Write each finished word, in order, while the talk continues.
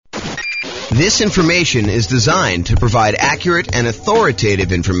This information is designed to provide accurate and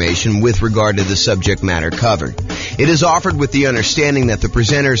authoritative information with regard to the subject matter covered. It is offered with the understanding that the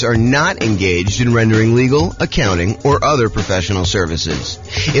presenters are not engaged in rendering legal, accounting, or other professional services.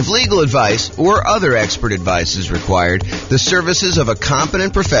 If legal advice or other expert advice is required, the services of a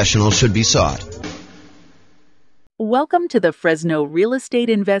competent professional should be sought. Welcome to the Fresno Real Estate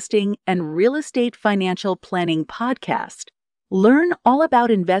Investing and Real Estate Financial Planning Podcast. Learn all about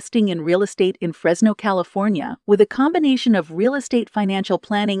investing in real estate in Fresno, California, with a combination of real estate financial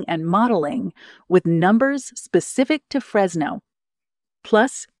planning and modeling with numbers specific to Fresno,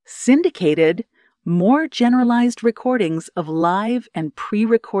 plus syndicated, more generalized recordings of live and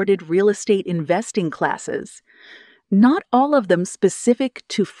pre-recorded real estate investing classes. Not all of them specific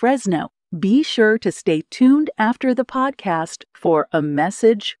to Fresno. Be sure to stay tuned after the podcast for a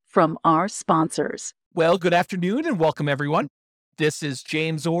message from our sponsors. Well, good afternoon and welcome everyone. This is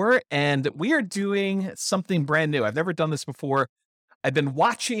James Orr, and we are doing something brand new. I've never done this before. I've been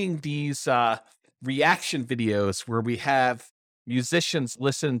watching these reaction videos where we have musicians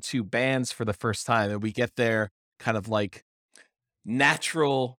listen to bands for the first time, and we get their kind of like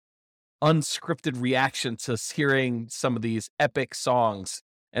natural, unscripted reaction to hearing some of these epic songs.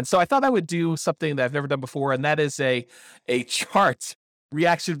 And so I thought I would do something that I've never done before, and that is a chart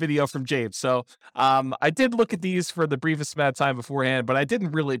reaction video from James. So I did look at these for the briefest amount of time beforehand, but I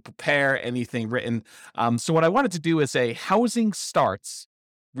didn't really prepare anything written. So what I wanted to do is a housing starts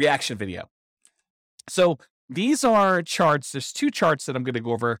reaction video. So these are charts. There's two charts that I'm going to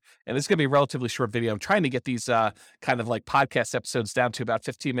go over, and it's going to be a relatively short video. I'm trying to get these kind of like podcast episodes down to about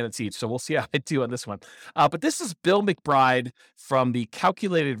 15 minutes each, so we'll see how I do on this one. But this is Bill McBride from the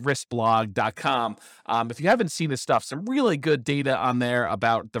calculatedriskblog.com. If you haven't seen his stuff, some really good data on there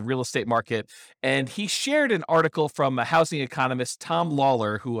about the real estate market. And he shared an article from a housing economist, Tom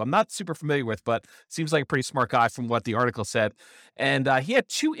Lawler, who I'm not super familiar with, but seems like a pretty smart guy from what the article said. And he had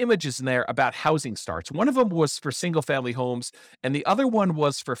two images in there about housing starts. One of them was for single family homes, and the other one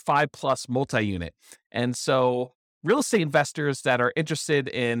was for 5+ multi-unit. And so real estate investors that are interested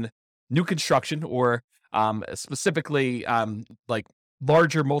in new construction or specifically like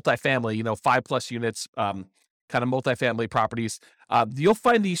larger multifamily, 5+ units, kind of multifamily properties, you'll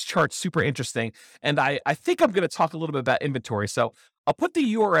find these charts super interesting. And I think I'm going to talk a little bit about inventory. So I'll put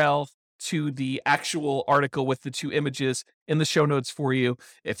the URL to the actual article with the two images in the show notes for you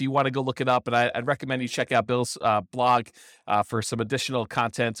if you want to go look it up. And I'd recommend you check out Bill's blog for some additional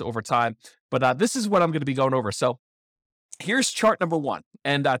content over time. But this is what I'm going to be going over. So here's chart number one.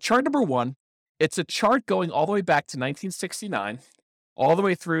 And chart number one, it's a chart going all the way back to 1969, all the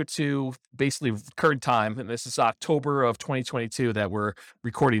way through to basically current time. And this is October of 2022 that we're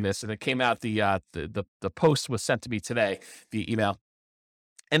recording this. And it came out, the post was sent to me today via email.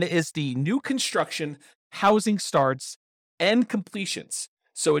 And it is the new construction, housing starts, and completions.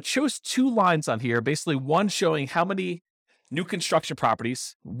 So it shows two lines on here, basically one showing how many new construction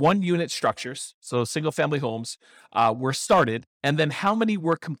properties, 1-unit structures, so single-family homes, were started, and then how many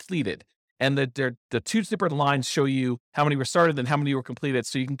were completed. And the two different lines show you how many were started and how many were completed,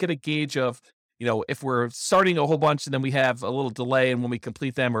 so you can get a gauge of, if we're starting a whole bunch and then we have a little delay in when we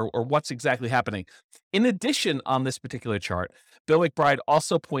complete them or what's exactly happening. In addition, on this particular chart, Bill McBride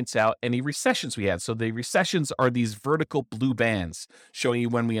also points out any recessions we had. So the recessions are these vertical blue bands showing you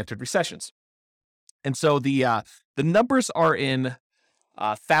when we entered recessions. And so the numbers are in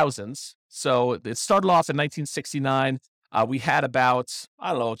thousands. So it started off in 1969. We had about, just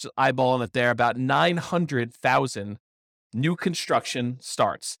eyeballing it there, about 900,000 new construction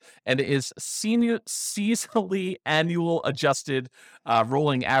starts, and it is seasonally annual adjusted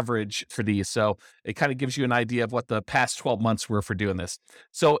rolling average for these. So it kind of gives you an idea of what the past 12 months were for doing this.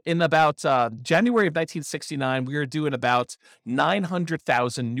 So in about January of 1969, we were doing about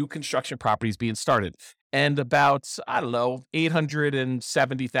 900,000 new construction properties being started, and about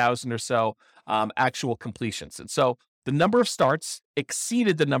 870,000 or so actual completions. And so the number of starts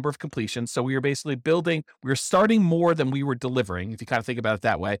exceeded the number of completions. So we were basically we were starting more than we were delivering, if you kind of think about it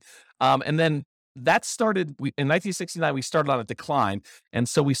that way. And then that started, in 1969, we started on a decline. And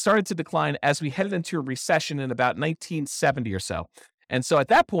so we started to decline as we headed into a recession in about 1970 or so. And so at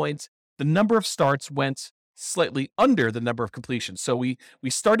that point, the number of starts went slightly under the number of completions. So we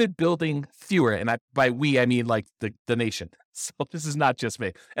started building fewer, and by we, I mean like the nation. So this is not just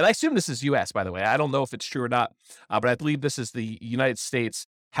me. And I assume this is U.S., by the way. I don't know if it's true or not, but I believe this is the United States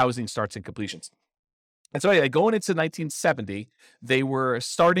housing starts and completions. And so anyway, going into 1970, they were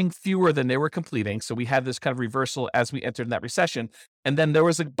starting fewer than they were completing. So we had this kind of reversal as we entered that recession. And then there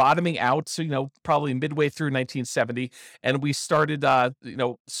was a bottoming out, so, probably midway through 1970. And we started,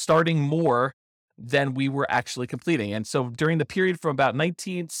 starting more than we were actually completing. And so during the period from about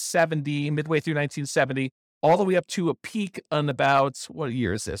 1970, midway through 1970, all the way up to a peak on about, what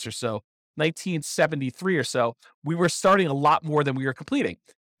year is this or so? 1973 or so, we were starting a lot more than we were completing.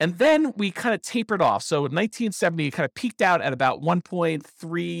 And then we kind of tapered off. So in 1970, it kind of peaked out at about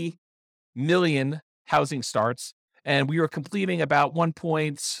 1.3 million housing starts. And we were completing about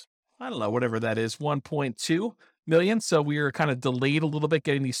 1.2 million. So we were kind of delayed a little bit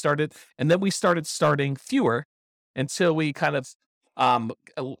getting these started. And then we started starting fewer until we kind of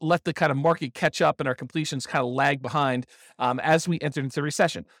let the kind of market catch up and our completions kind of lag behind as we entered into the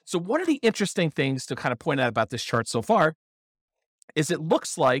recession. So one of the interesting things to kind of point out about this chart so far is it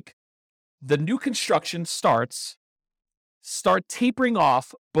looks like the new construction start tapering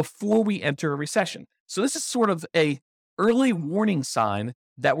off before we enter a recession. So this is sort of a early warning sign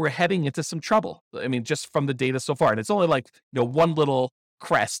that we're heading into some trouble. I mean, just from the data so far. And it's only like, one little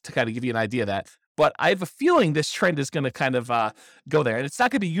crest to kind of give you an idea of that. But I have a feeling this trend is going to kind of go there. And it's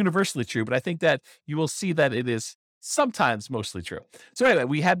not going to be universally true, but I think that you will see that it is sometimes mostly true. So anyway,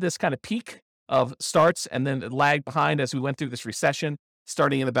 we had this kind of peak of starts and then it lagged behind as we went through this recession,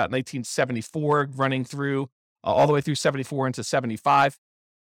 starting in about 1974, running through all the way through 74 into 75,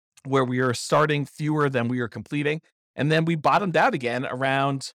 where we were starting fewer than we were completing. And then we bottomed out again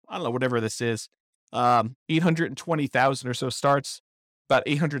around, I don't know, whatever this is, 820,000 or so starts, about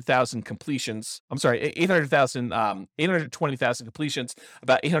 800,000 completions. I'm sorry, 820,000 completions,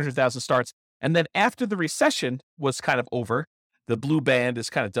 about 800,000 starts. And then after the recession was kind of over, the blue band is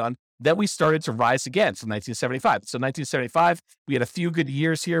kind of done, then we started to rise again from 1975. So 1975, we had a few good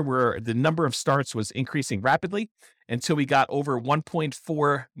years here where the number of starts was increasing rapidly until we got over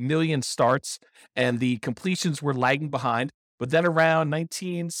 1.4 million starts and the completions were lagging behind. But then around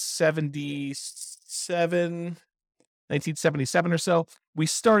 1977 or so, we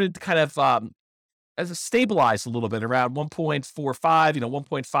started kind of as a stabilized a little bit around 1.45,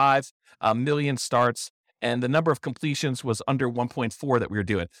 1.5 million starts. And the number of completions was under 1.4 that we were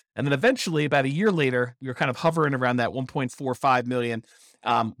doing. And then eventually, about a year later, we were kind of hovering around that 1.45 million.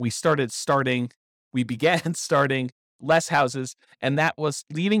 We began starting less houses, and that was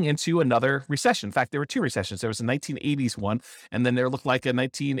leading into another recession. In fact, there were two recessions. There was a 1980s one, and then there looked like a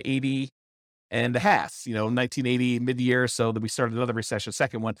 1980 and a half, 1980 mid-year. So that we started another recession,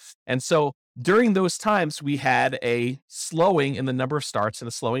 second one. And so during those times, we had a slowing in the number of starts and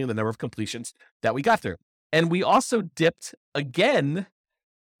a slowing in the number of completions that we got through. And we also dipped again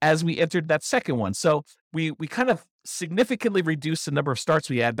as we entered that second one. So we kind of significantly reduced the number of starts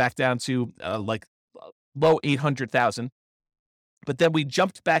we had back down to low 800,000. But then we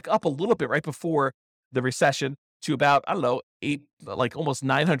jumped back up a little bit right before the recession to about, almost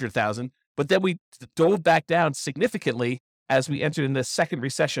 900,000. But then we dove back down significantly as we entered in the second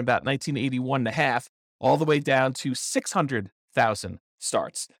recession, about 1981 and a half, all the way down to 600,000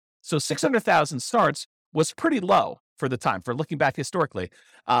 starts. So 600,000 starts was pretty low for the time, for looking back historically.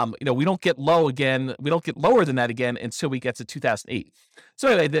 We don't get lower than that again until we get to 2008. So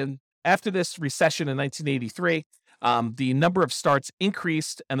anyway, then after this recession in 1983, the number of starts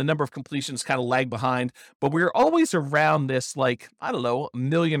increased and the number of completions kind of lagged behind, but we were always around this, a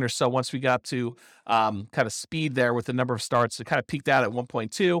million or so once we got to kind of speed there with the number of starts. It kind of peaked out at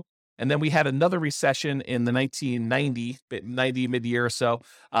 1.2. And then we had another recession in the 1990 mid-year or so,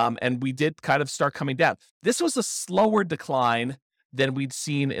 and we did kind of start coming down. This was a slower decline than we'd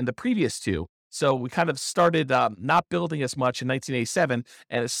seen in the previous two. So we kind of started not building as much in 1987,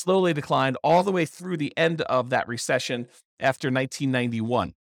 and it slowly declined all the way through the end of that recession after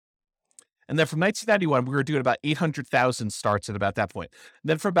 1991. And then from 1991, we were doing about 800,000 starts at about that point. And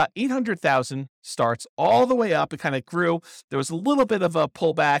then from about 800,000 starts all the way up, it kind of grew. There was a little bit of a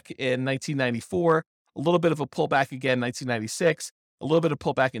pullback in 1994, a little bit of a pullback again in 1996, a little bit of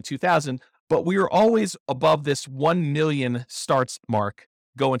pullback in 2000, but we were always above this 1 million starts mark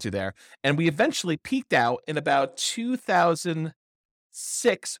going to there. And we eventually peaked out in about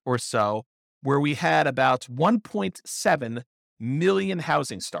 2006 or so, where we had about 1.7 million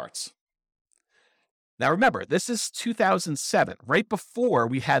housing starts. Now, remember, this is 2007, right before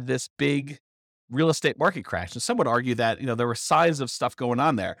we had this big real estate market crash. And some would argue that, there were signs of stuff going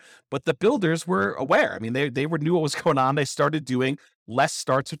on there, but the builders were aware. I mean, they knew what was going on. They started doing less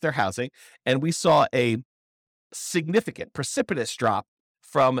starts with their housing. And we saw a significant, precipitous drop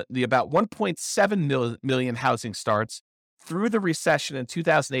from the about 1.7 million housing starts through the recession in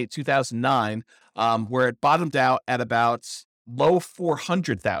 2008, 2009, where it bottomed out at about low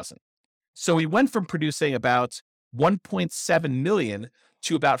 400,000. So we went from producing about 1.7 million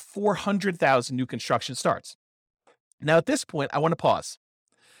to about 400,000 new construction starts. Now, at this point, I want to pause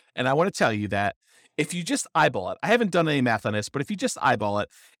and I want to tell you that if you just eyeball it, I haven't done any math on this, but if you just eyeball it,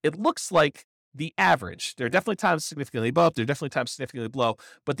 it looks like the average, there are definitely times significantly above, there are definitely times significantly below,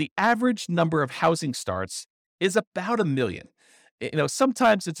 but the average number of housing starts is about 1 million.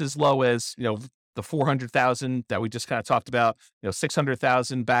 Sometimes it's as low as, the 400,000 that we just kind of talked about,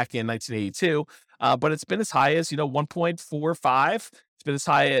 600,000 back in 1982. But it's been as high as, 1.45. It's been as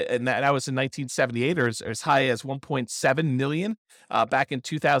high, and that was in 1978, or as high as 1.7 million back in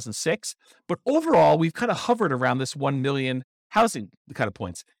 2006. But overall, we've kind of hovered around this 1 million housing kind of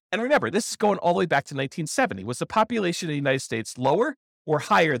points. And remember, this is going all the way back to 1970. Was the population in the United States lower or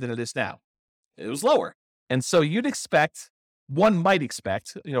higher than it is now? It was lower. And so one might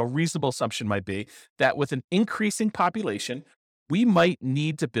expect, a reasonable assumption might be that with an increasing population, we might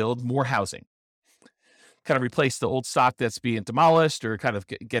need to build more housing, kind of replace the old stock that's being demolished or kind of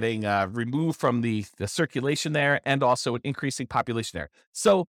getting removed from the circulation there, and also an increasing population there.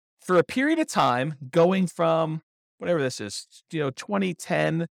 So for a period of time, going from whatever this is,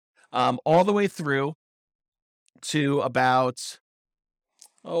 2010, all the way through to about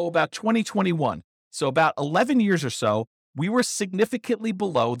 2021. So about 11 years or so, we were significantly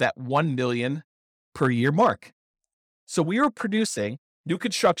below that 1 million per year mark. So we were producing, new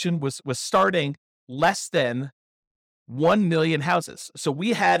construction was starting less than 1 million houses. So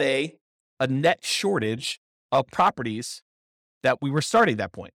we had a net shortage of properties that we were starting at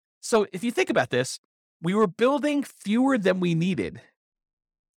that point. So if you think about this, we were building fewer than we needed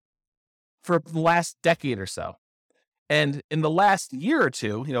for the last decade or so. And in the last year or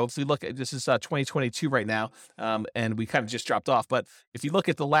two, if we look at, this is 2022 right now, and we kind of just dropped off. But if you look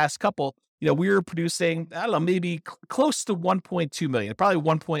at the last couple, we were producing, I don't know, maybe close to 1.2 million, probably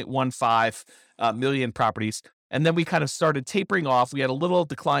 1.15 million properties. And then we kind of started tapering off. We had a little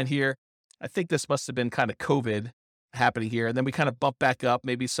decline here. I think this must have been kind of COVID happening here. And then we kind of bumped back up,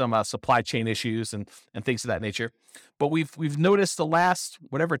 maybe some supply chain issues and things of that nature. But we've noticed the last,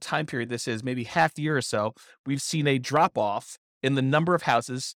 whatever time period this is, maybe half year or so, we've seen a drop off in the number of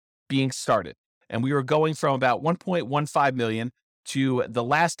houses being started. And we were going from about 1.15 million to the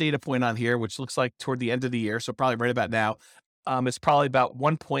last data point on here, which looks like toward the end of the year. So probably right about now, it's probably about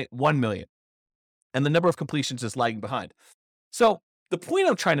 1.1 million. And the number of completions is lagging behind. So the point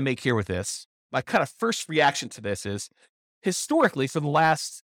I'm trying to make here with this, my kind of first reaction to this is, historically, for the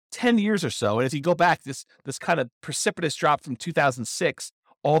last 10 years or so, and if you go back, this kind of precipitous drop from 2006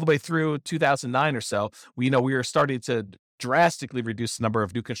 all the way through 2009 or so, we were starting to drastically reduce the number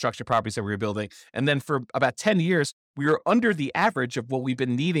of new construction properties that we were building. And then for about 10 years, we were under the average of what we've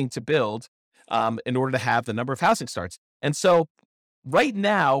been needing to build in order to have the number of housing starts. And so right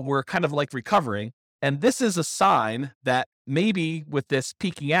now, we're kind of like recovering. And this is a sign that maybe with this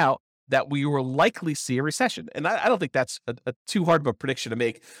peaking out, that we will likely see a recession. And I don't think that's a too hard of a prediction to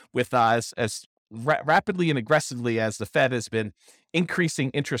make with as rapidly and aggressively as the Fed has been increasing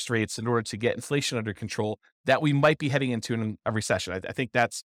interest rates in order to get inflation under control, that we might be heading into a recession. I think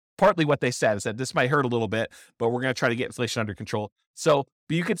that's partly what they said, is that this might hurt a little bit, but we're going to try to get inflation under control. So,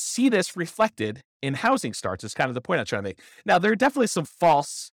 but you could see this reflected in housing starts is kind of the point I'm trying to make. Now, there are definitely some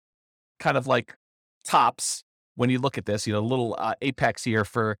false kind of like tops when you look at this, little apex here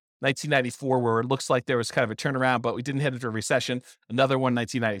for 1994, where it looks like there was kind of a turnaround, but we didn't head into a recession. Another one,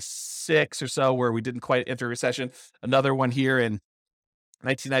 1996 or so, where we didn't quite enter a recession. Another one here in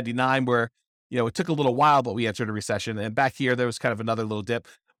 1999, where, it took a little while, but we entered a recession. And back here, there was kind of another little dip.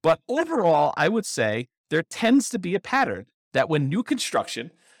 But overall, I would say there tends to be a pattern that when new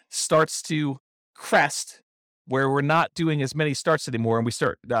construction starts to crest, where we're not doing as many starts anymore, and we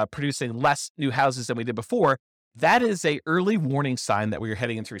start producing less new houses than we did before, that is a early warning sign that we are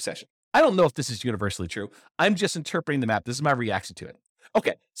heading into recession. I don't know if this is universally true. I'm just interpreting the map. This is my reaction to it.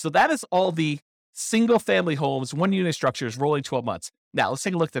 Okay, so that is all the single family homes, one unit structures rolling 12 months. Now let's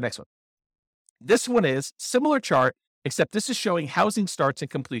take a look at the next one. This one is similar chart, except this is showing housing starts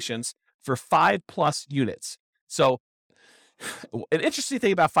and completions for 5+ units. So an interesting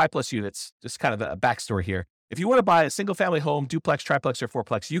thing about 5+ units, just kind of a backstory here. If you want to buy a single family home, duplex, triplex, or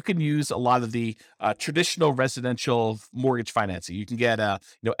fourplex, you can use a lot of the traditional residential mortgage financing. You can get a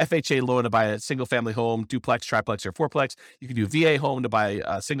FHA loan to buy a single family home, duplex, triplex, or fourplex. You can do VA home to buy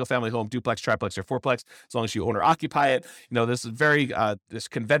a single family home, duplex, triplex, or fourplex, as long as you own or occupy it. This is very this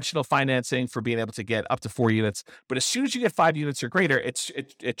conventional financing for being able to get up to 4 units. But as soon as you get 5 units or greater,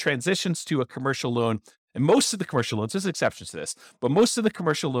 it transitions to a commercial loan And most of the commercial loans, there's exceptions to this, but most of the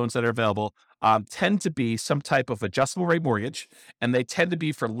commercial loans that are available tend to be some type of adjustable rate mortgage, and they tend to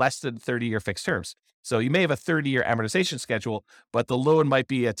be for less than 30-year fixed terms. So you may have a 30-year amortization schedule, but the loan might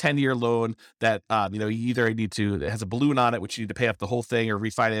be a 10-year loan that you either need to, it has a balloon on it, which you need to pay off the whole thing or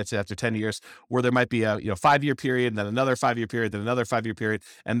refinance it after 10 years, or there might be a 5-year period, then another 5-year period, then another 5-year period,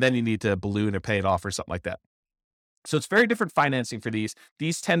 and then you need to balloon or pay it off or something like that. So it's very different financing for these.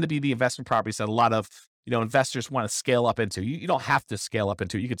 These tend to be the investment properties that a lot of investors want to scale up into. You don't have to scale up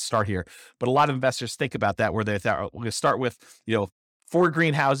into it. You could start here, but a lot of investors think about that where they thought, we're going to start with 4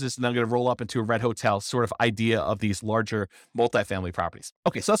 greenhouses and then I'm going to roll up into a red hotel sort of idea of these larger multifamily properties.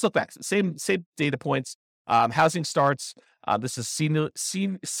 Okay, so let's look back. Same data points. Housing starts. This is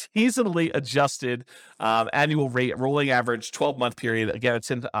seasonally adjusted annual rate, rolling average, 12-month period. Again, it's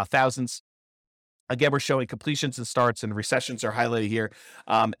in thousands. Again, we're showing completions and starts, and recessions are highlighted here.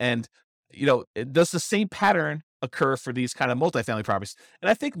 Does the same pattern occur for these kind of multifamily properties? And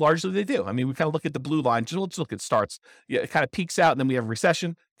I think largely they do. I mean, we kind of look at the blue line, just look at starts. It kind of peaks out, and then we have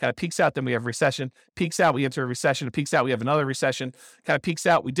recession, kind of peaks out, then we have recession, peaks out, we enter a recession, it peaks out, we have another recession, kind of peaks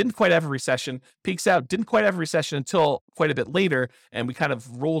out, we didn't quite have a recession, peaks out, didn't quite have a recession until quite a bit later, and we kind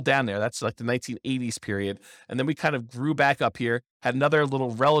of rolled down there. That's like the 1980s period. And then we kind of grew back up here, had another little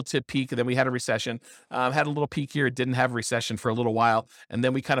relative peak, and then we had a recession, had a little peak here, didn't have a recession for a little while, and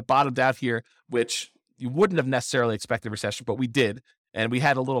then we kind of bottomed out here, which you wouldn't have necessarily expected a recession, but we did. And we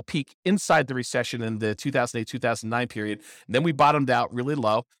had a little peak inside the recession in the 2008, 2009 period. And then we bottomed out really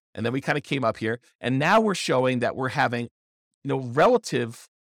low. And then we kind of came up here. And now we're showing that we're having, relative,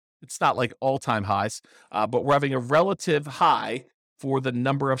 it's not like all-time highs, but we're having a relative high for the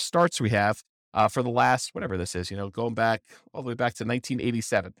number of starts we have for the last, whatever this is, going back all the way back to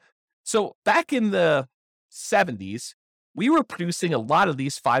 1987. So back in the 70s, we were producing a lot of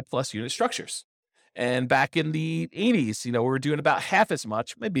these 5+ unit structures. And back in the 80s, we were doing about half as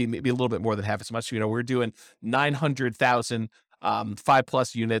much, maybe a little bit more than half as much. We were doing 900,000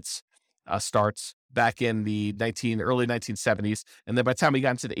 5+ units starts back in the early 1970s. And then by the time we got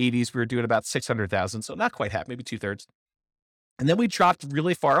into the 80s, we were doing about 600,000. So not quite half, maybe 2/3. And then we dropped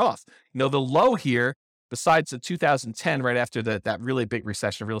really far off. The low here, besides the 2010, right after that really big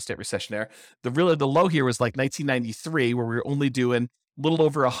recession, real estate recession there, the low here was like 1993, where we were only doing a little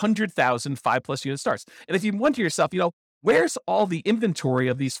over 100,000 5+ unit starts. And if you wonder to yourself, where's all the inventory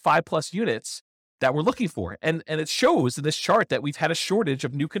of these 5+ units that we're looking for? And it shows in this chart that we've had a shortage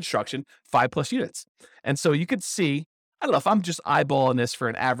of new construction 5+ units. And so you could see, I don't know if I'm just eyeballing this for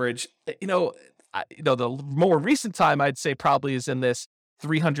an average, the more recent time I'd say probably is in this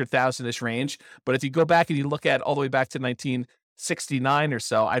 300,000-ish range. But if you go back and you look at all the way back to 1969 or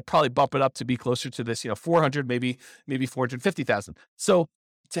so, I'd probably bump it up to be closer to this, 400, maybe 450,000. So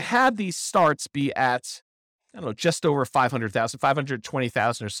to have these starts be at, just over 500,000,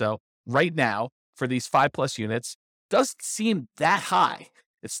 520,000 or so right now for these 5+ units doesn't seem that high.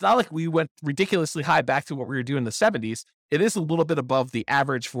 It's not like we went ridiculously high back to what we were doing in the 70s. It is a little bit above the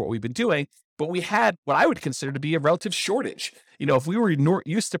average for what we've been doing, but we had what I would consider to be a relative shortage. If we were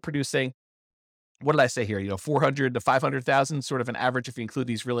used to producing, what did I say here? 400 to 500,000, sort of an average if you include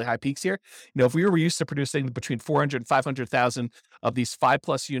these really high peaks here. If we were used to producing between 400 and 500,000 of these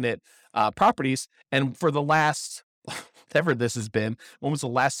 5+ unit properties, and for the last, whatever this has been, when was the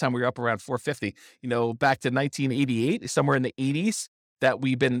last time we were up around 450? Back to 1988, somewhere in the 80s, that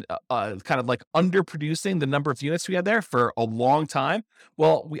we've been kind of like underproducing the number of units we had there for a long time.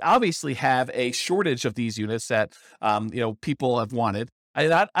 Well, we obviously have a shortage of these units that, people have wanted.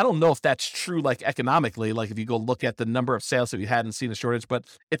 I don't know if that's true, like economically, like if you go look at the number of sales that we had and seen a shortage, but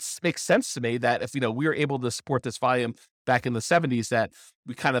it makes sense to me that if, we were able to support this volume back in the 70s, that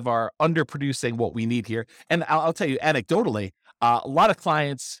we kind of are underproducing what we need here. And I'll tell you anecdotally, a lot of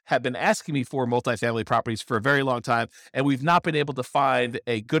clients have been asking me for multifamily properties for a very long time, and we've not been able to find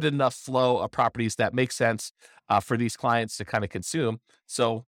a good enough flow of properties that make sense for these clients to kind of consume.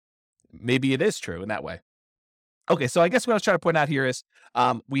 So maybe it is true in that way. Okay, so I guess what I was trying to point out here is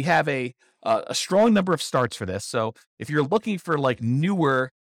we have a strong number of starts for this. So if you're looking for like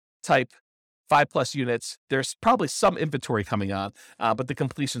newer type 5+ units, there's probably some inventory coming on, but the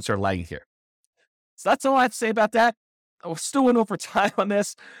completions are lagging here. So that's all I have to say about that. I still went over time on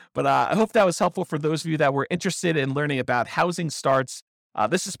this, but I hope that was helpful for those of you that were interested in learning about housing starts.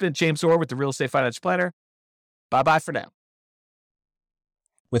 This has been James Orr with the Real Estate Financial Planner. Bye-bye for now.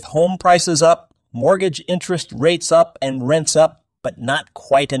 With home prices up, mortgage interest rates up, and rents up, but not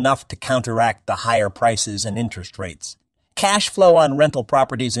quite enough to counteract the higher prices and interest rates. Cash flow on rental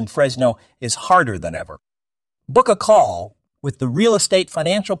properties in Fresno is harder than ever. Book a call with the Real Estate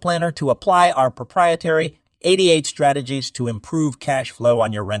Financial Planner to apply our proprietary 88 strategies to improve cash flow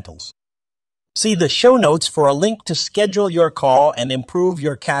on your rentals. See the show notes for a link to schedule your call and improve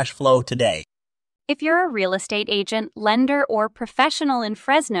your cash flow today. If you're a real estate agent, lender, or professional in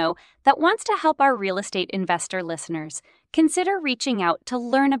Fresno that wants to help our real estate investor listeners, consider reaching out to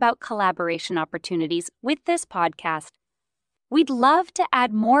learn about collaboration opportunities with this podcast. We'd love to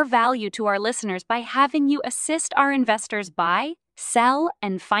add more value to our listeners by having you assist our investors buy, sell,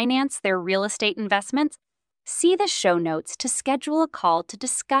 and finance their real estate investments. See the show notes to schedule a call to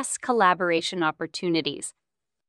discuss collaboration opportunities.